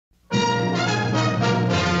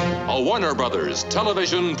a Warner Brothers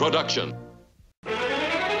television production.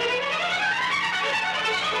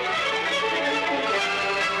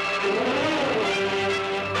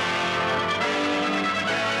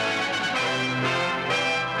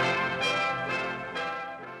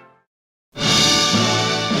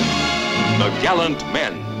 The Gallant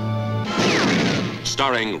Men,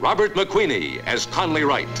 starring Robert McQueenie as Conley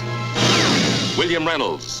Wright, William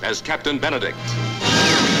Reynolds as Captain Benedict,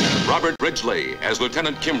 Robert Ridgely as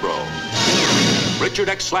Lieutenant Kimbrough, Richard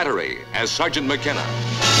X. Slattery as Sergeant McKenna,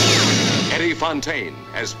 Eddie Fontaine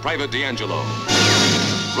as Private D'Angelo,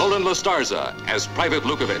 Roland Lastarza as Private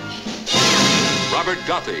Lukovich, Robert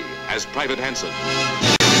Gothi as Private Hanson,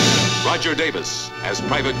 Roger Davis as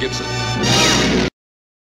Private Gibson.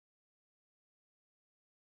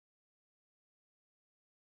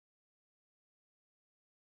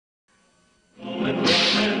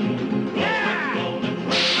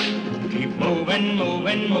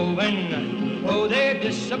 Moving, oh, they're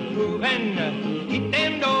disapproving. Keep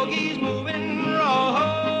them doggies moving,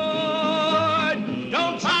 Rawhide.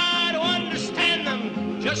 Don't try to understand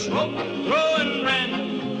them, just rope, throw, and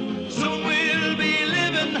random. Soon we'll be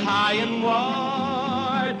living high and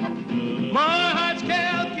wide. My heart's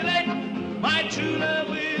calculating, my true love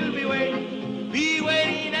will be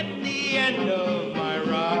waiting at the end of my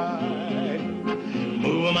ride.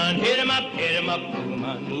 Move 'em on, hit 'em up, hit 'em up,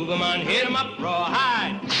 move 'em on, hit 'em up,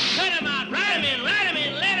 Rawhide. Cut 'em out, ride 'em in, let 'em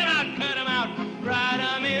in, let 'em out, cut 'em out, ride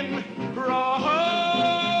 'em in, Rawhide.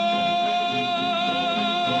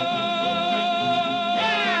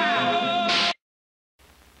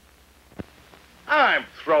 I'm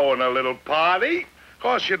throwing a little party. Of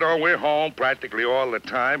course, you know, we're home practically all the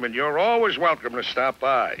time, and you're always welcome to stop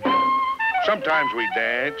by. Sometimes we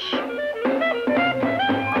dance.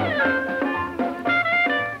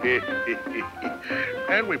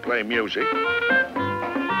 And we play music.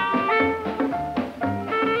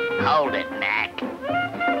 Hold it, Mac.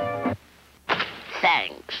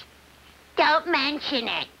 Thanks. Don't mention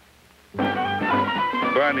it.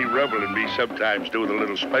 Barney Rubble and me sometimes do the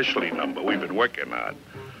little specialty number we've been working on.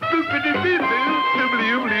 Oh,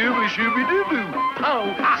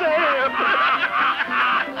 Sam!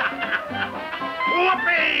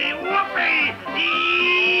 Whoopee! Whoopee!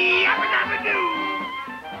 Yabba-dabba-doo!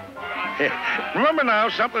 Remember now,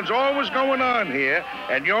 something's always going on here,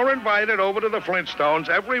 and you're invited over to the Flintstones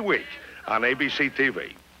every week on ABC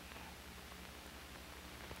TV.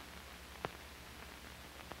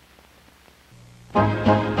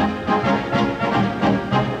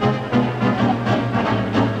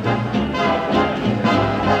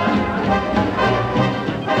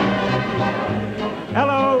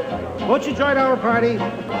 Hello, won't you join our party?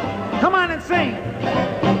 Come on and sing.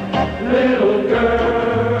 Little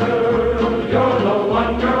girl, you're the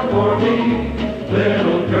one girl for me.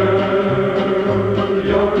 Little girl,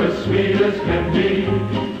 you're as sweet as can be.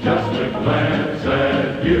 Just a glance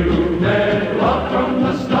at you meant love from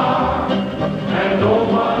the start. And oh,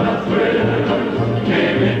 what a thrill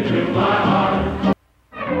came into my heart.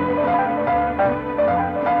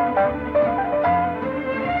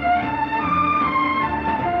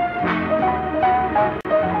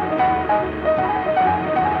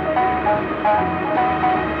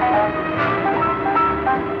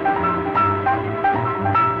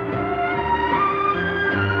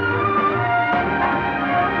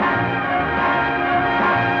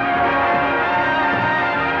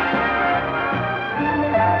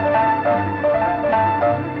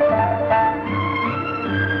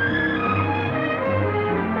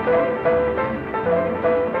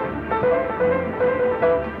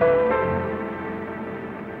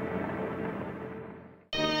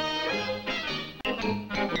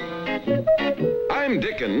 I'm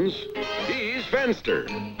Dickens, he's Fenster.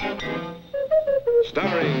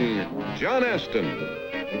 Starring John Aston,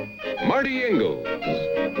 Marty Ingalls,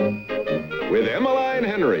 with Emmeline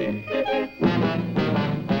Henry.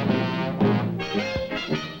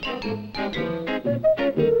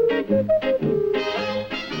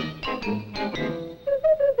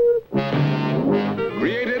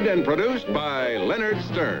 Created and produced by Leonard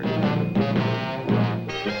Stern.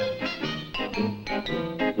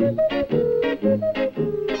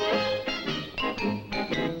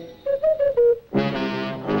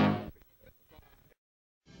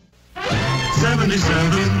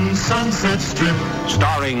 Sunset Strip,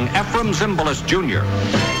 Starring Ephraim Zimbalist Jr.,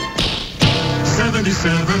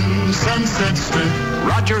 77 Sunset Strip,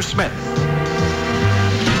 Roger Smith,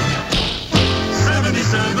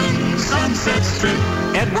 77 Sunset Strip,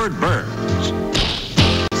 Edward Burns,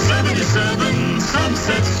 77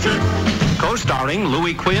 Sunset Strip, co-starring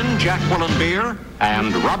Louis Quinn, Jack Willenbeer,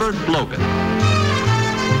 and Robert Logan.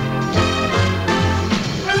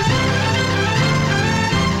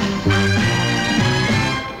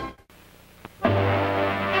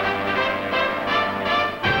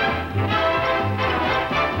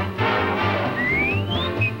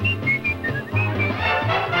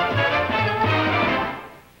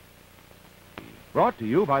 brought to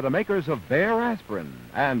you by the makers of Bear Aspirin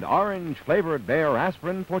and orange-flavored Bear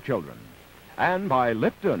Aspirin for children. And by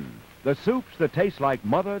Lipton, the soups that taste like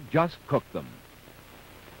Mother just cooked them.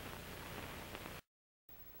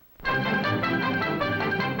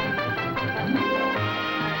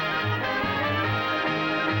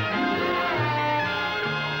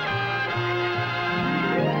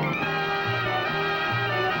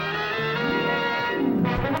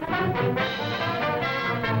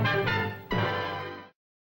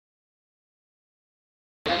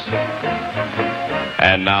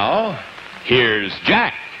 And now, here's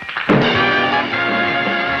Jack.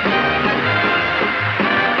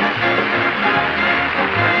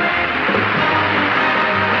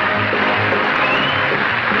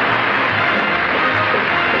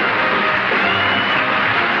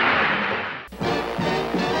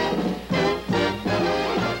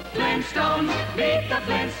 Flintstones, meet the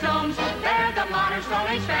Flintstones. They're the modern Stone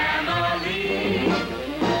Age family.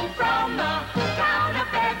 From the town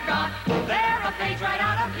of Bedrock, they're a page right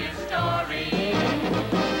out of history.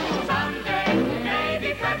 Someday,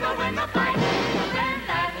 maybe Fred will win the fight. Then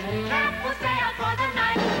that chap will stay out for the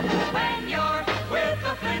night. When you're with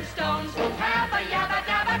the Flintstones, have a yabba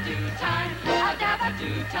dabba do time, a dabba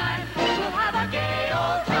do time.